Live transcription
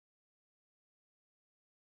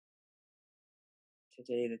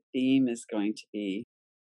Today, the theme is going to be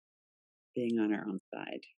being on our own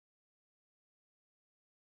side.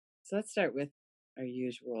 So let's start with our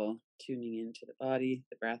usual tuning into the body,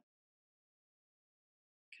 the breath,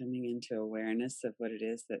 coming into awareness of what it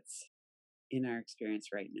is that's in our experience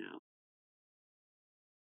right now.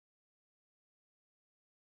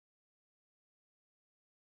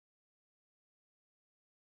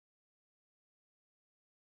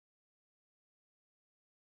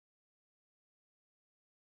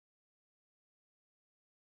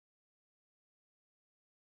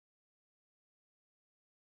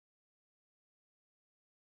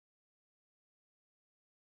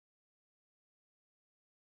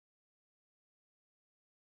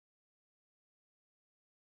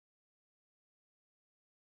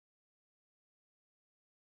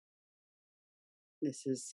 This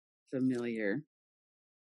is familiar,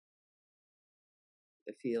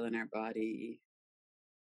 the feel in our body,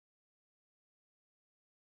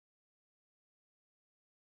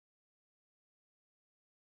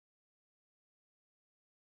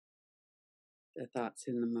 the thoughts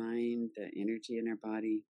in the mind, the energy in our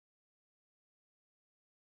body.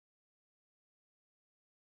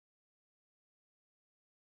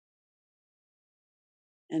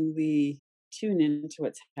 And we tune into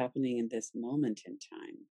what's happening in this moment in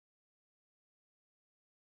time.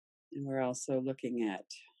 And we're also looking at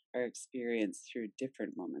our experience through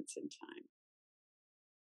different moments in time.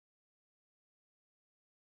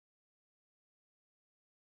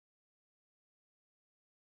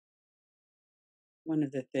 One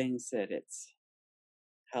of the things that it's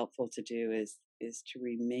helpful to do is to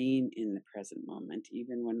remain in the present moment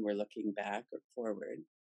even when we're looking back or forward,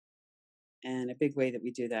 and a big way that we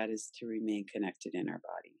do that is to remain connected in our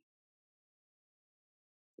body.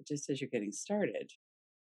 But just as you're getting started,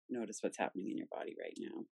 notice what's happening in your body right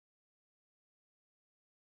now.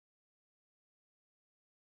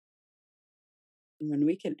 And when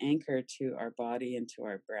we can anchor to our body and to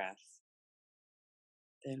our breath,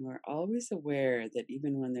 then we're always aware that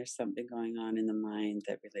even when there's something going on in the mind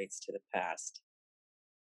that relates to the past,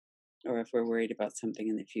 or if we're worried about something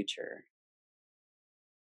in the future,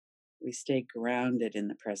 we stay grounded in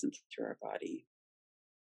the present through our body.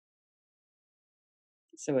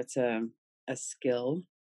 So it's a skill.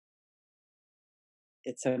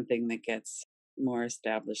 It's something that gets more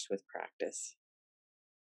established with practice.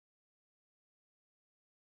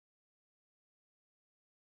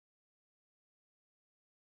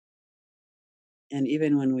 And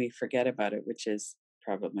even when we forget about it, which is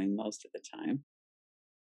probably most of the time,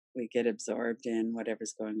 we get absorbed in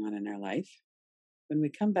whatever's going on in our life. When we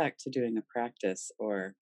come back to doing a practice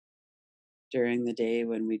or during the day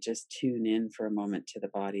when we just tune in for a moment to the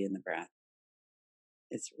body and the breath,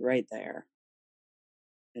 it's right there.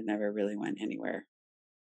 It never really went anywhere.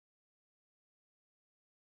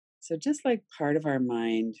 So, just like part of our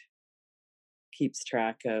mind keeps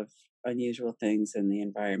track of unusual things in the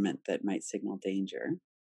environment that might signal danger,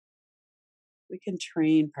 we can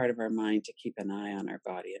train part of our mind to keep an eye on our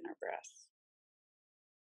body and our breath.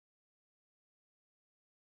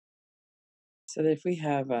 So that if we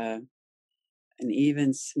have an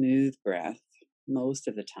even, smooth breath most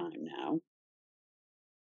of the time now,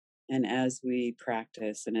 and as we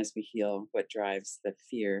practice and as we heal what drives the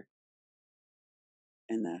fear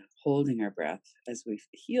and the holding our breath, as we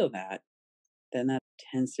heal that, then that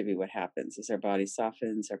tends to be what happens as our body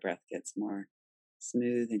softens, our breath gets more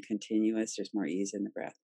smooth and continuous, there's more ease in the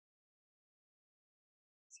breath.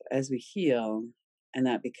 So as we heal and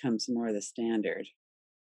that becomes more the standard,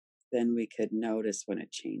 then we could notice when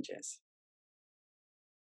it changes.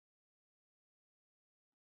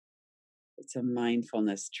 It's a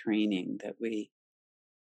mindfulness training that we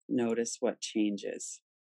notice what changes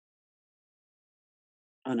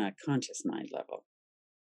on a conscious mind level.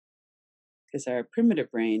 Because our primitive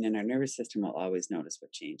brain and our nervous system will always notice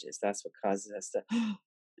what changes. That's what causes us to,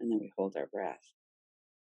 and then we hold our breath.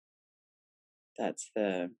 That's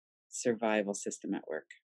the survival system at work.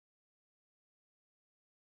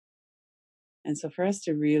 And so, for us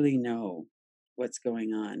to really know what's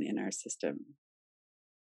going on in our system,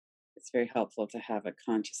 it's very helpful to have a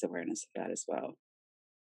conscious awareness of that as well.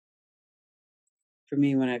 For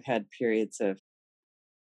me, when I've had periods of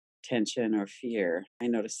tension or fear, I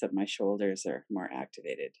notice that my shoulders are more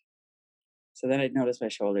activated. So then I'd notice my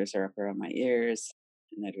shoulders are up around my ears,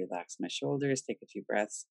 and I'd relax my shoulders, take a few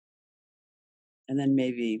breaths. And then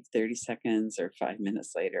maybe 30 seconds or 5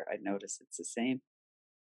 minutes later, I'd notice it's the same.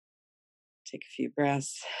 Take a few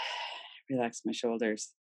breaths, relax my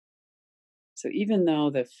shoulders. So even though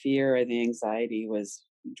the fear or the anxiety was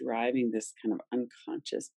driving this kind of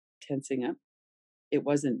unconscious tensing up, it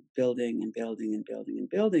wasn't building and building and building and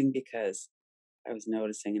building because I was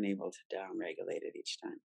noticing and able to down regulate it each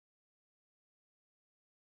time.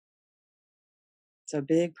 So a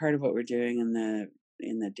big part of what we're doing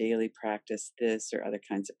in the daily practice, this or other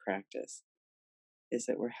kinds of practice, is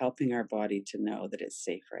that we're helping our body to know that it's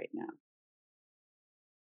safe right now.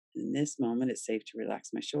 In this moment, it's safe to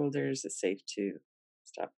relax my shoulders. It's safe to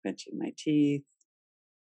stop clenching my teeth.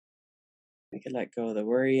 We could let go of the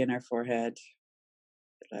worry in our forehead,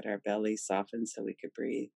 let our belly soften so we could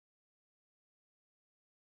breathe.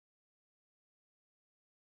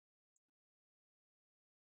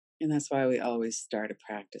 And that's why we always start a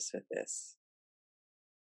practice with this.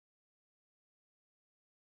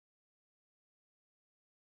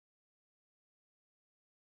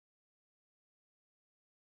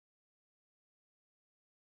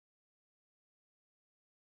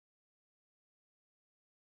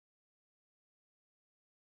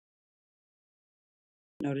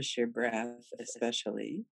 Notice your breath,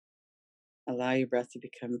 especially. Allow your breath to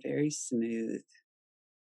become very smooth.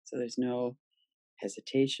 So there's no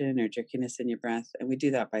hesitation or jerkiness in your breath. And we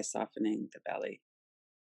do that by softening the belly.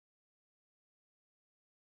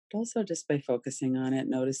 But also just by focusing on it,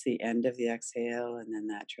 notice the end of the exhale and then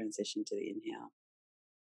that transition to the inhale.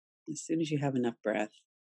 As soon as you have enough breath,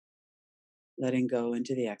 letting go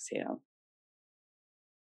into the exhale.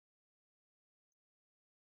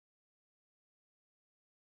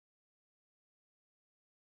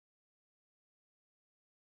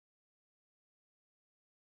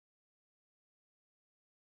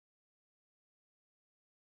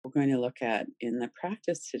 We're going to look at in the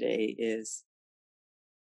practice today is,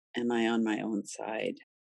 am I on my own side?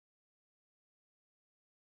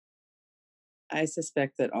 I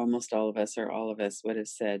suspect that almost all of us or all of us would have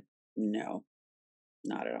said no,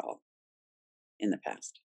 not at all in the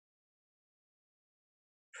past.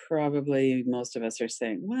 Probably most of us are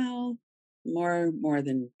saying, well, more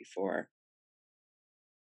than before.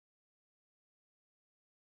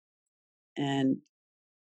 And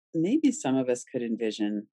maybe some of us could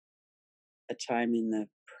envision a time in the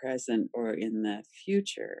present or in the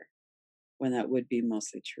future when that would be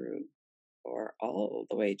mostly true or all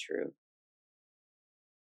the way true.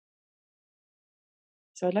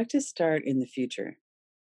 So I'd like to start in the future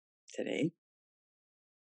today,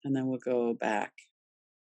 and then we'll go back.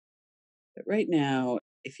 But right now,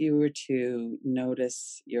 if you were to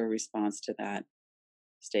notice your response to that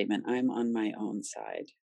statement, I'm on my own side.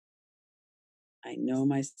 I know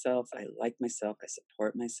myself, I like myself, I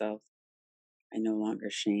support myself, I no longer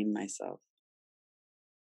shame myself.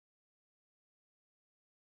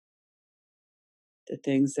 The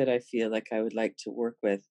things that I feel like I would like to work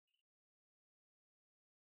with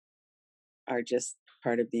are just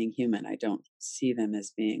part of being human. I don't see them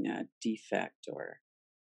as being a defect, or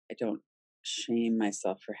I don't shame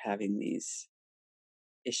myself for having these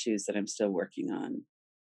issues that I'm still working on,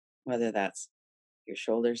 whether that's your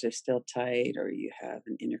shoulders are still tight or you have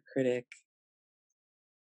an inner critic.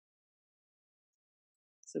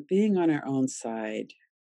 So, being on our own side,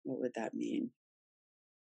 what would that mean?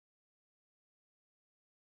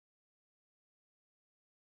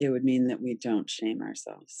 It would mean that we don't shame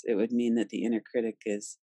ourselves. It would mean that the inner critic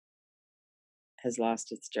has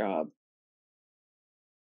lost its job.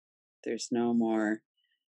 There's no more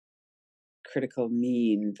critical,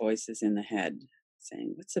 mean voices in the head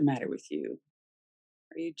saying, "What's the matter with you?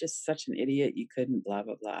 Are you just such an idiot you couldn't blah,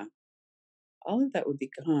 blah, blah?" All of that would be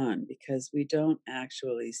gone because we don't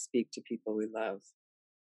actually speak to people we love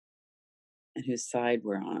and whose side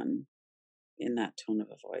we're on in that tone of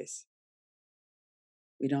a voice.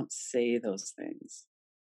 We don't say those things,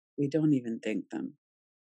 we don't even think them.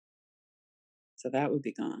 So that would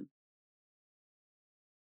be gone.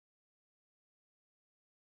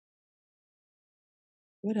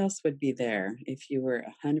 What else would be there if you were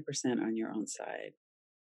 100% on your own side?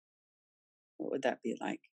 What would that be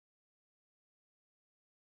like?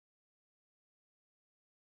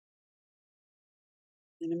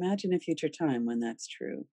 And imagine a future time when that's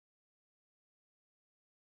true.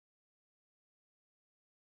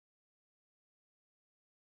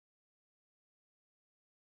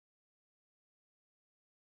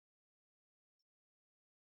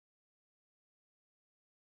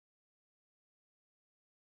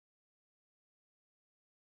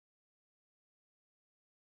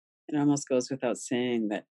 It almost goes without saying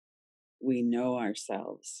that we know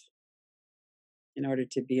ourselves. In order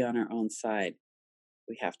to be on our own side,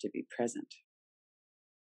 we have to be present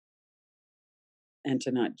and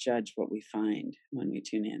to not judge what we find when we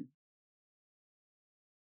tune in.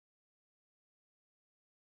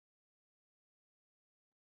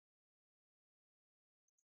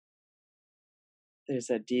 There's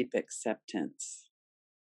a deep acceptance.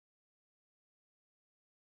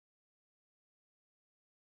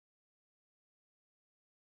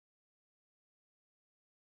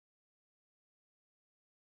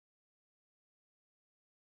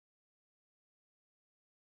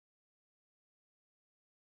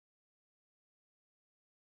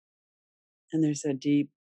 And there's a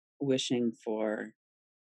deep wishing for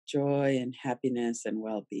joy and happiness and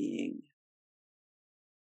well being.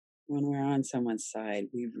 When we're on someone's side,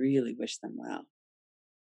 we really wish them well.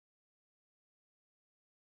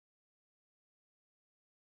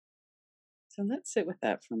 So let's sit with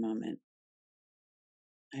that for a moment.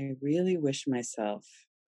 I really wish myself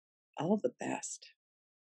all the best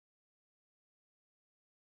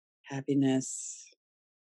happiness,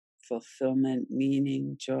 fulfillment,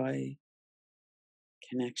 meaning, joy,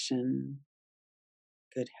 connection,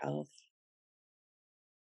 good health.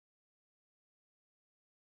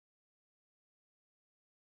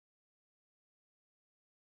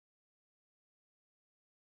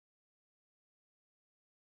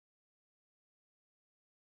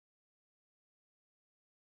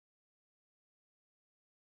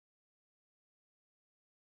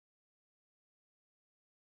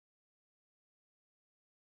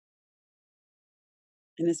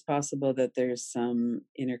 And it's possible that there's some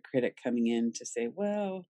inner critic coming in to say,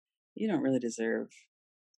 well, you don't really deserve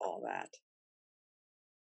all that.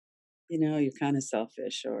 You're kind of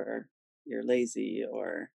selfish or you're lazy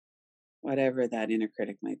or whatever that inner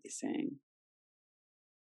critic might be saying.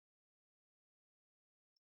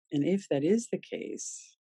 And if that is the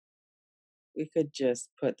case, we could just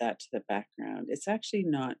put that to the background. It's actually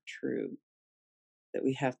not true that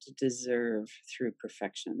we have to deserve through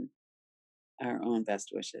perfection our own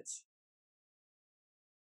best wishes.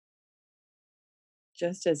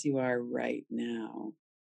 Just as you are right now,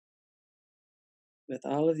 with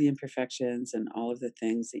all of the imperfections and all of the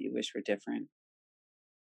things that you wish were different,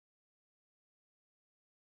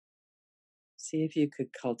 see if you could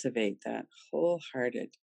cultivate that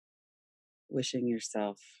wholehearted wishing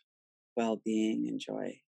yourself well being and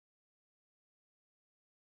joy.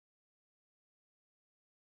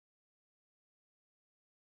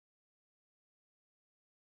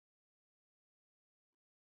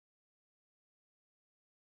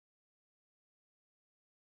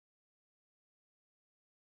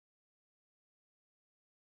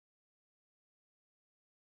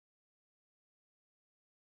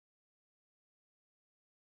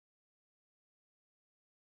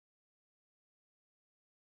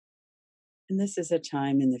 And this is a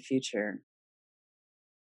time in the future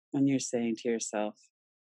when you're saying to yourself,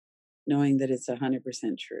 knowing that it's 100%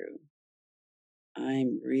 true,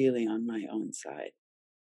 I'm really on my own side.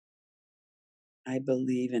 I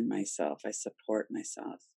believe in myself. I support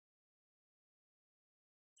myself.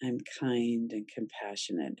 I'm kind and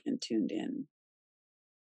compassionate and tuned in.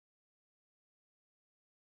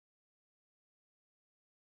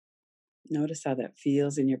 Notice how that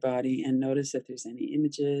feels in your body and notice if there's any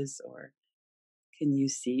images or can you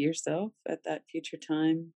see yourself at that future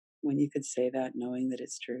time when you could say that knowing that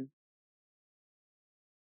it's true?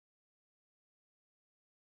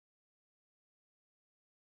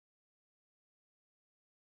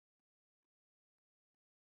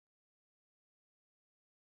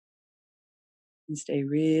 And stay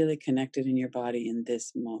really connected in your body in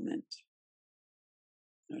this moment.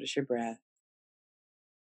 Notice your breath.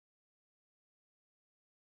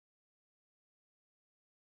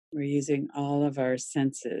 We're using all of our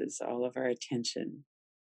senses, all of our attention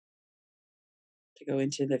to go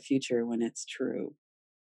into the future when it's true,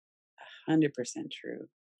 100% true.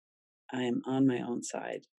 I am on my own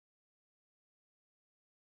side.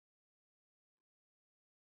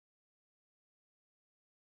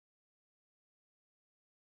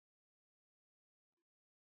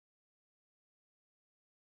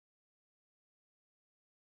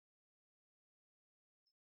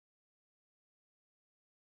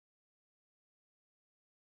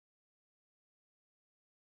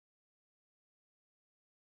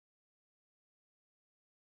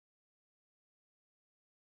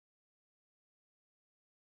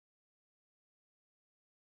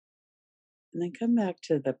 And then come back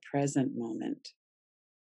to the present moment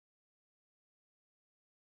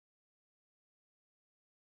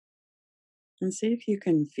and see if you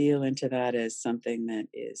can feel into that as something that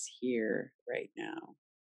is here right now.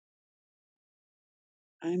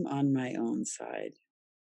 I'm on my own side,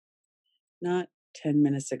 not 10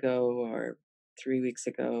 minutes ago or 3 weeks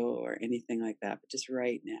ago or anything like that, but just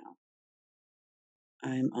right now.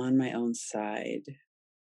 I'm on my own side,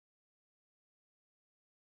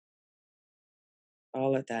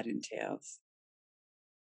 all that that entails.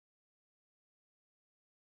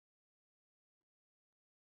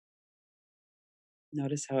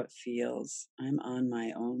 Notice how it feels. I'm on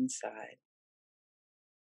my own side.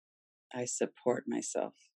 I support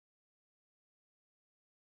myself.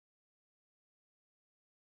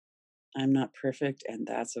 I'm not perfect, and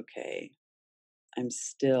that's okay. I'm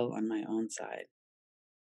still on my own side.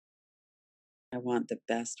 I want the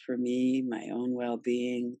best for me, my own well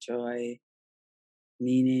being, joy,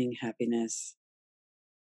 meaning, happiness.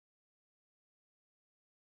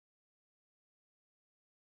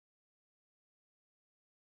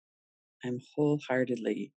 I'm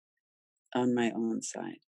wholeheartedly on my own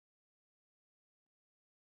side.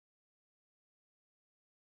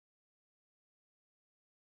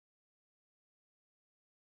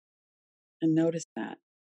 And notice that.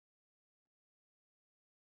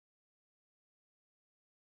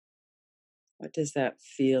 What does that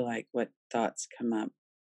feel like? What thoughts come up?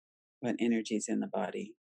 What energies in the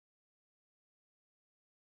body?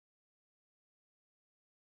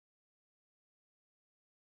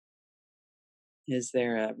 Is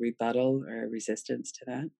there a rebuttal or a resistance to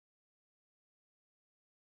that?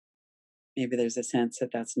 Maybe there's a sense that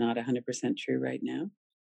that's not 100% true right now.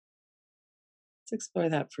 Let's explore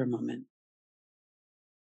that for a moment.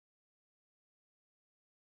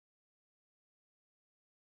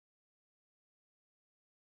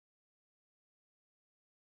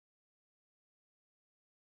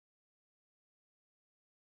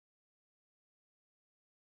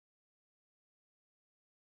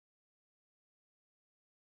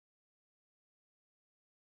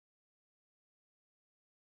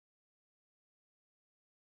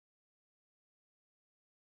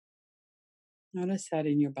 Notice that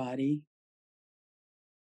in your body.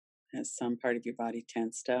 Has some part of your body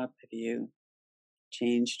tensed up? Have you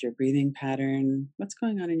changed your breathing pattern? What's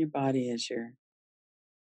going on in your body as you're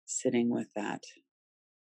sitting with that?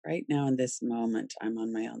 Right now, in this moment, I'm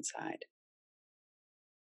on my own side.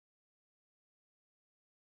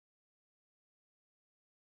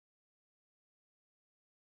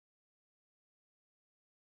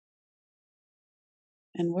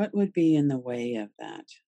 And what would be in the way of that?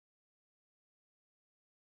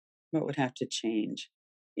 What would have to change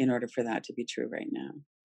in order for that to be true right now?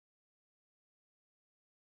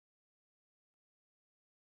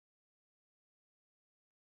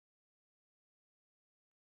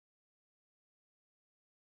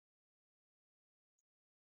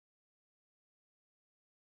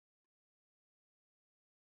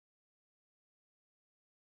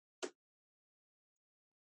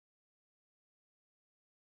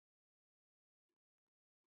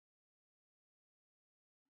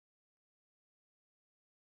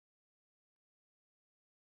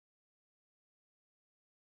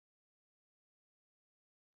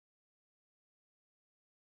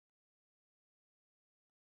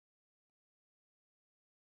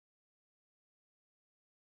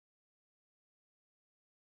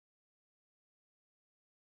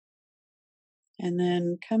 And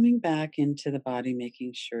then coming back into the body,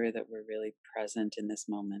 making sure that we're really present in this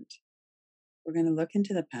moment. We're going to look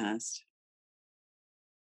into the past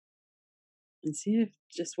and see if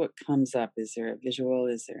just what comes up. Is there a visual?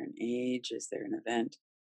 Is there an age? Is there an event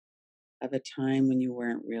of a time when you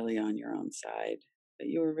weren't really on your own side, but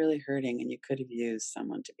you were really hurting and you could have used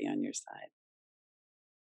someone to be on your side?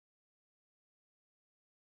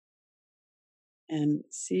 And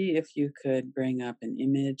see if you could bring up an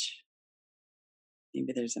image.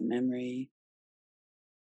 Maybe there's a memory.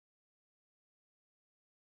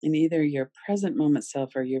 And either your present moment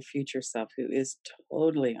self or your future self, who is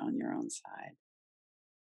totally on your own side,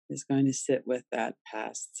 is going to sit with that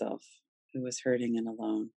past self who was hurting and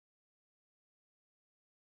alone.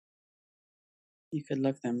 You could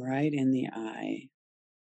look them right in the eye.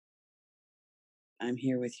 I'm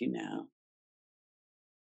here with you now.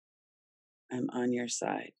 I'm on your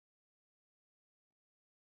side.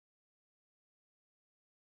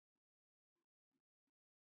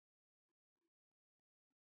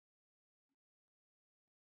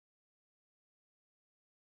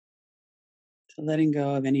 So letting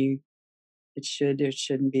go of any it should or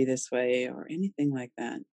shouldn't be this way or anything like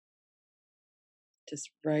that. Just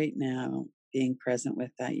right now, being present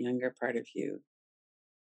with that younger part of you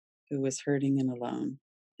who was hurting and alone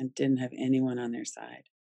and didn't have anyone on their side.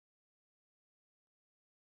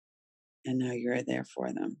 And now you're there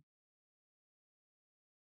for them.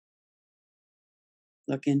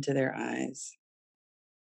 Look into their eyes.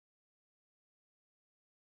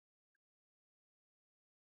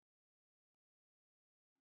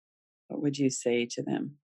 What would you say to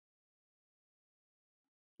them?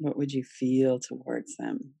 What would you feel towards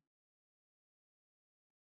them?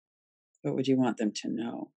 What would you want them to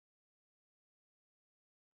know?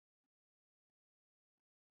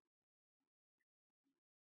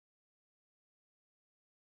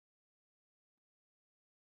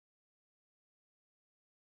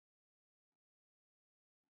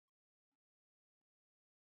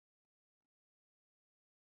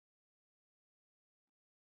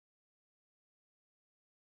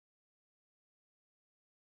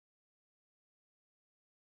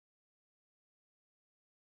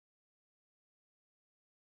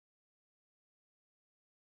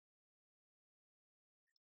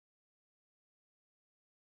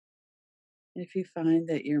 If you find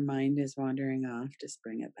that your mind is wandering off, just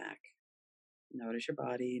bring it back. Notice your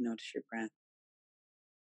body, notice your breath.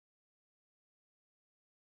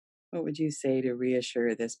 What would you say to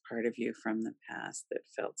reassure this part of you from the past that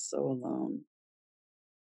felt so alone,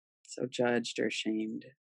 so judged or shamed?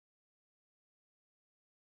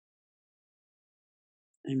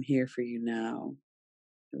 I'm here for you now.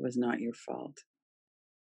 It was not your fault.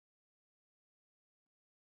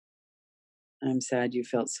 I'm sad you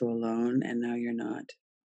felt so alone and now you're not.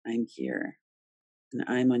 I'm here and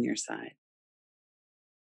I'm on your side.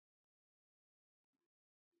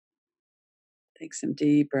 Take some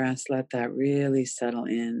deep breaths. Let that really settle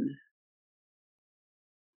in.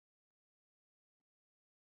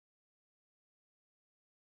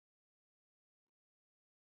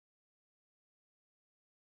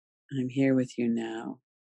 I'm here with you now.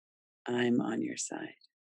 I'm on your side.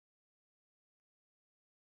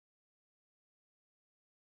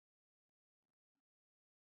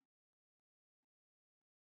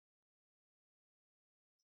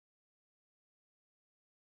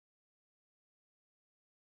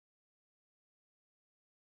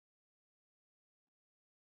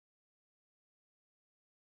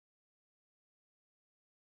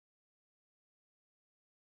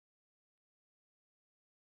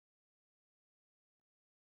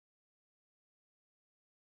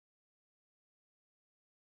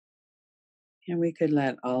 And we could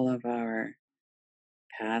let all of our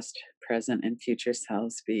past, present, and future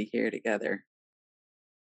selves be here together.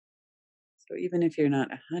 So even if you're not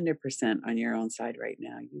 100% on your own side right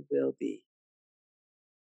now, you will be.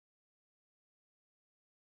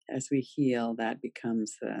 As we heal, that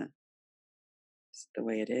becomes just the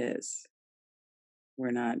way it is.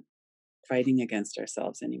 We're not fighting against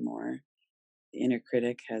ourselves anymore. The inner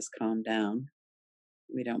critic has calmed down.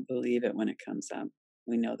 We don't believe it when it comes up.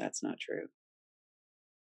 We know that's not true.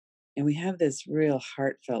 And we have this real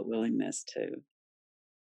heartfelt willingness to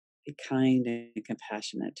be kind and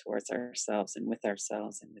compassionate towards ourselves and with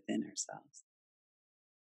ourselves and within ourselves.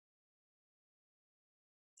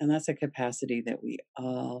 And that's a capacity that we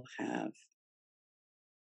all have.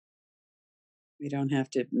 We don't have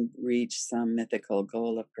to reach some mythical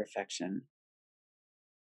goal of perfection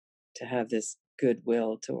to have this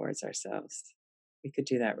goodwill towards ourselves. We could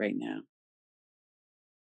do that right now.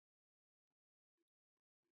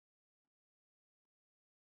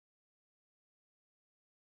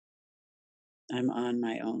 I'm on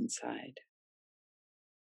my own side.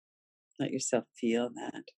 Let yourself feel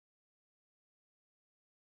that.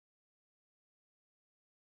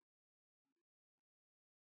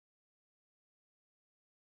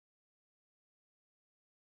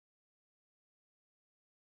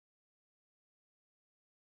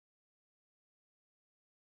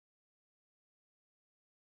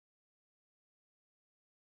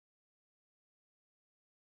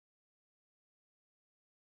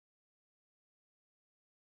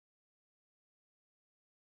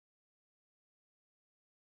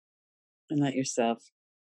 And let yourself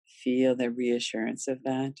feel the reassurance of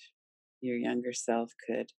that. Your younger self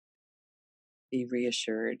could be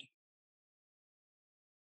reassured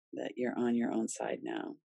that you're on your own side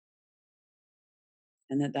now.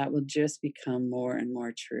 And that that will just become more and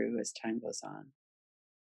more true as time goes on.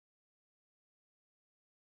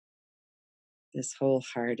 This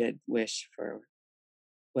wholehearted wish for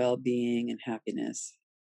well being and happiness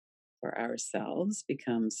for ourselves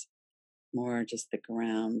becomes more just the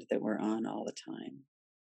ground that we're on all the time.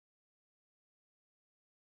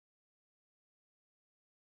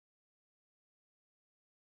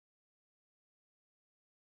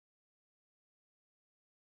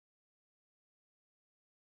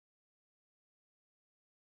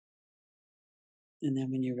 And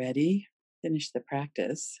then when you're ready, finish the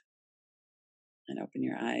practice and open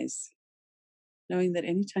your eyes, knowing that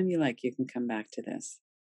anytime you like, you can come back to this.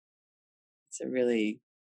 It's a really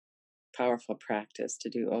powerful practice to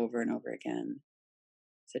do over and over again.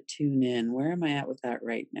 To tune in, where am I at with that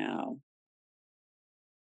right now?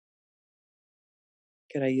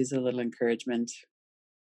 Could I use a little encouragement?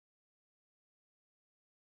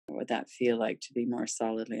 What would that feel like to be more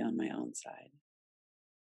solidly on my own side?